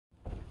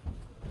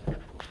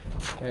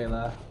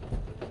Kayla,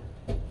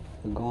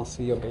 I'm gonna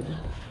see your baby.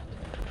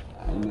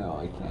 I know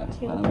I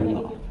can't.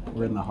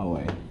 We're in the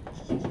hallway.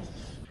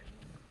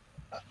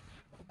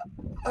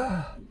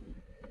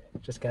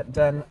 Just got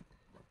done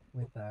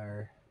with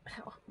our.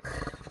 Ow.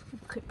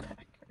 My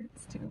back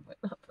hurts too, but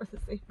not for the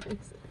same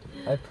reason.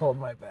 I pulled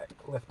my back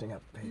lifting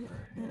up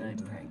paper. And I'm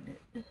pregnant.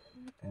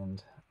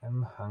 And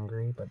I'm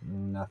hungry, but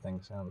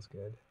nothing sounds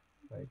good.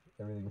 Like,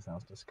 everything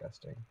sounds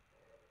disgusting.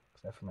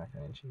 Except for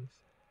macaroni and cheese.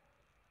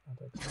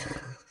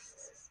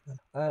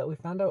 We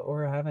found out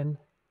we're having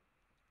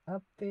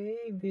a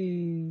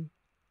baby.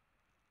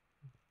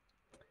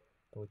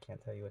 But we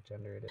can't tell you what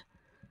gender it is.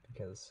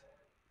 Because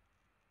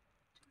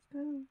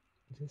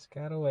just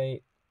gotta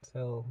wait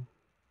till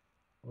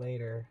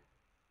later.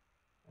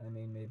 I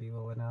mean, maybe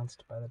we'll announce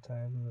by the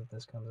time that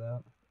this comes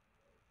out.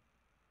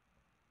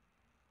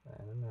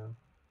 I don't know.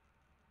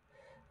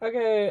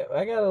 Okay,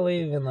 I gotta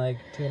leave in like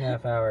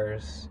 2.5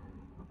 hours.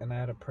 And I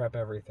had to prep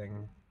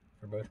everything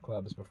for both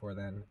clubs before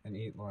then and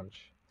eat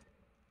lunch.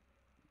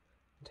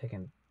 I'm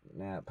taking a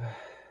nap.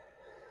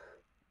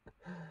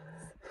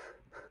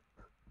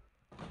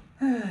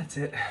 That's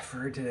it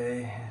for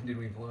today. Did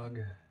we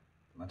vlog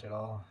much at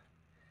all?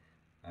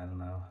 I don't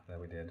know that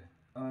we did.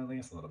 I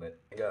guess a little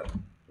bit. I got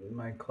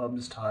my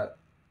clubs taught.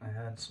 I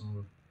had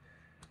some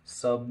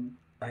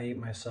I ate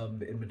my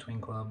sub in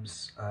between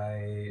clubs.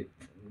 I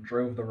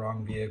drove the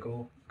wrong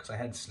vehicle because I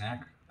had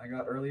snack I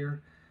got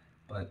earlier,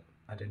 but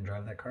I didn't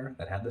drive that car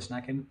that had the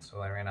snack in it,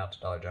 so I ran out to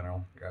Dollar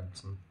General, grabbed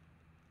some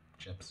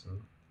chips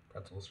and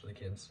pretzels for the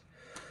kids.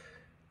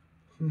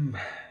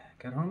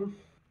 Got home,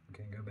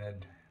 gonna go to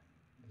bed,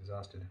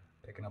 exhausted.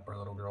 Picking up our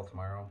little girl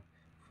tomorrow.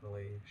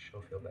 Hopefully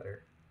she'll feel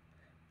better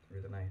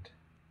through the night.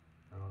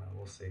 I don't know,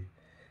 we'll see.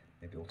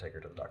 Maybe we'll take her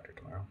to the doctor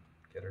tomorrow,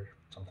 get her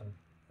something.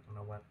 I don't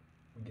know what.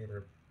 We gave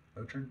her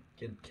Motrin?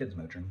 Kids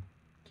Motrin.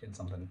 Kids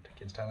something,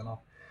 kids Tylenol.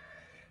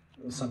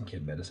 Some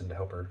kid medicine to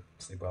help her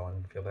sleep well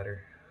and feel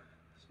better.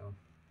 So,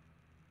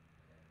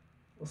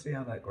 we'll see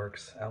how that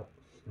works out.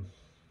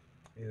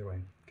 Either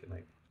way, good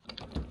night.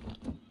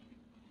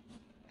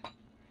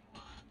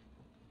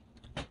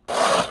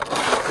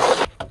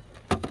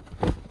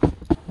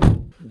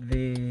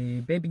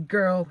 The baby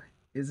girl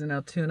is in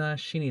Altoona.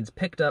 She needs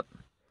picked up.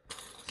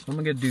 So I'm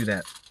gonna do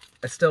that.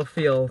 I still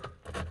feel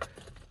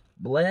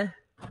bleh.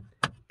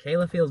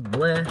 Kayla feels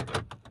bleh.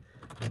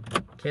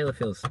 Kayla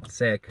feels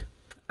sick.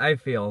 I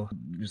feel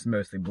just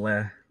mostly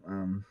bleh.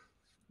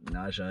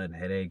 Nausea and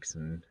headaches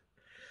and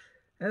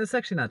it's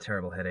actually not a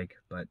terrible headache,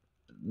 but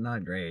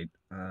not great.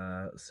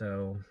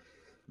 So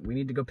we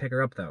need to go pick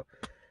her up though.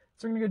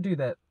 So we're gonna go do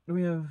that. Do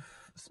we have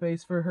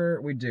space for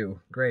her? We do.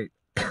 Great.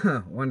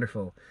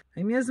 Wonderful.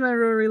 I miss my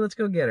Rory. Let's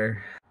go get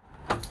her.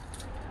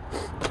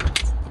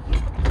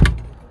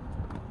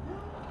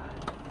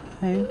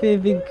 Hi,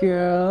 baby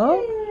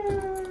girl.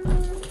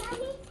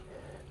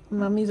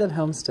 Mommy's at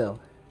home still.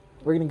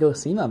 We're gonna go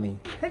see Mommy.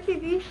 Hi,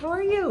 baby. How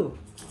are you?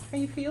 How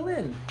you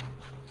feeling?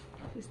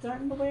 She's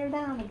starting to wear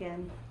down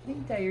again. Are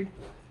you tired?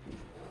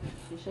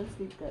 She should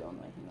sleep good on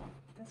the way home.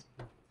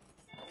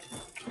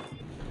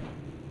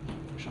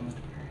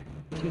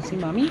 Do you see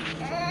Mommy?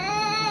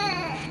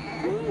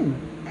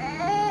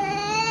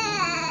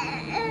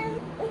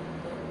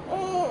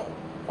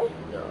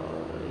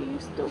 You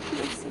still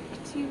feel sick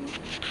too.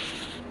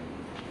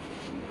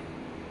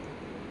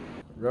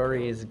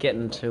 Rory is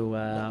getting to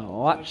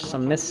watch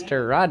some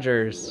Mr.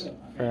 Rogers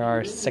for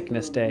our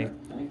sickness day.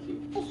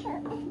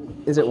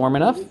 Is it warm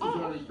enough?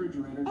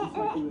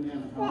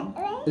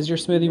 Is your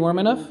smoothie warm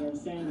enough?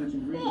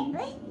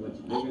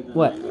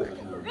 What?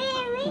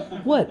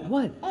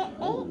 What?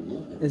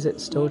 Is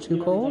it still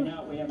too cold?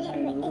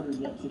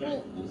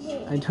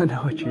 I don't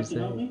know what you're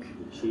saying.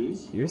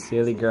 You're a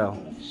silly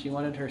girl. She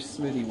wanted her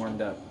smoothie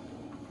warmed up.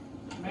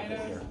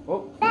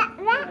 Oh.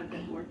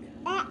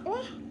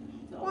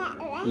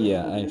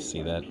 Yeah, I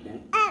see that.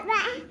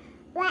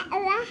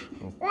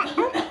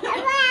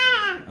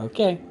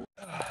 Okay.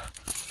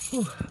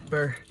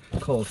 We're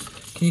cold.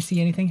 Can you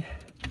see anything?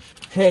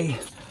 Hey,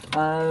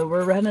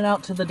 we're running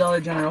out to the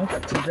Dollar General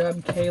to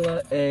grab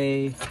Kayla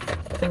a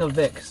thing of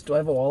Vicks. Do I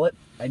have a wallet?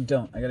 I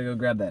don't. I gotta go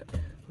grab that.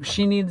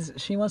 She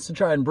wants to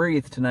try and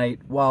breathe tonight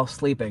while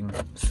sleeping,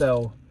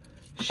 so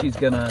we're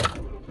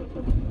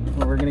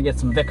gonna get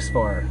some Vicks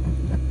for her.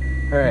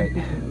 Alright.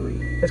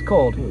 It's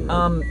cold.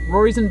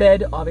 Rory's in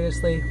bed,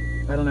 obviously.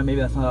 I don't know, maybe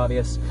that's not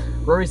obvious.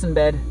 Rory's in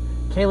bed.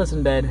 Kayla's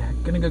in bed.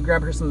 Gonna go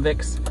grab her some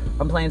Vicks.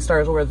 I'm playing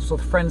Star Wars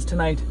with friends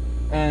tonight,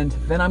 and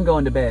then I'm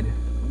going to bed.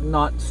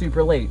 Not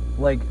super late,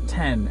 like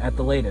 10 at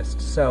the latest.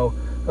 So,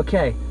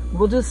 okay,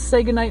 we'll just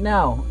say goodnight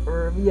now.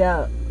 Or,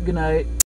 yeah, goodnight.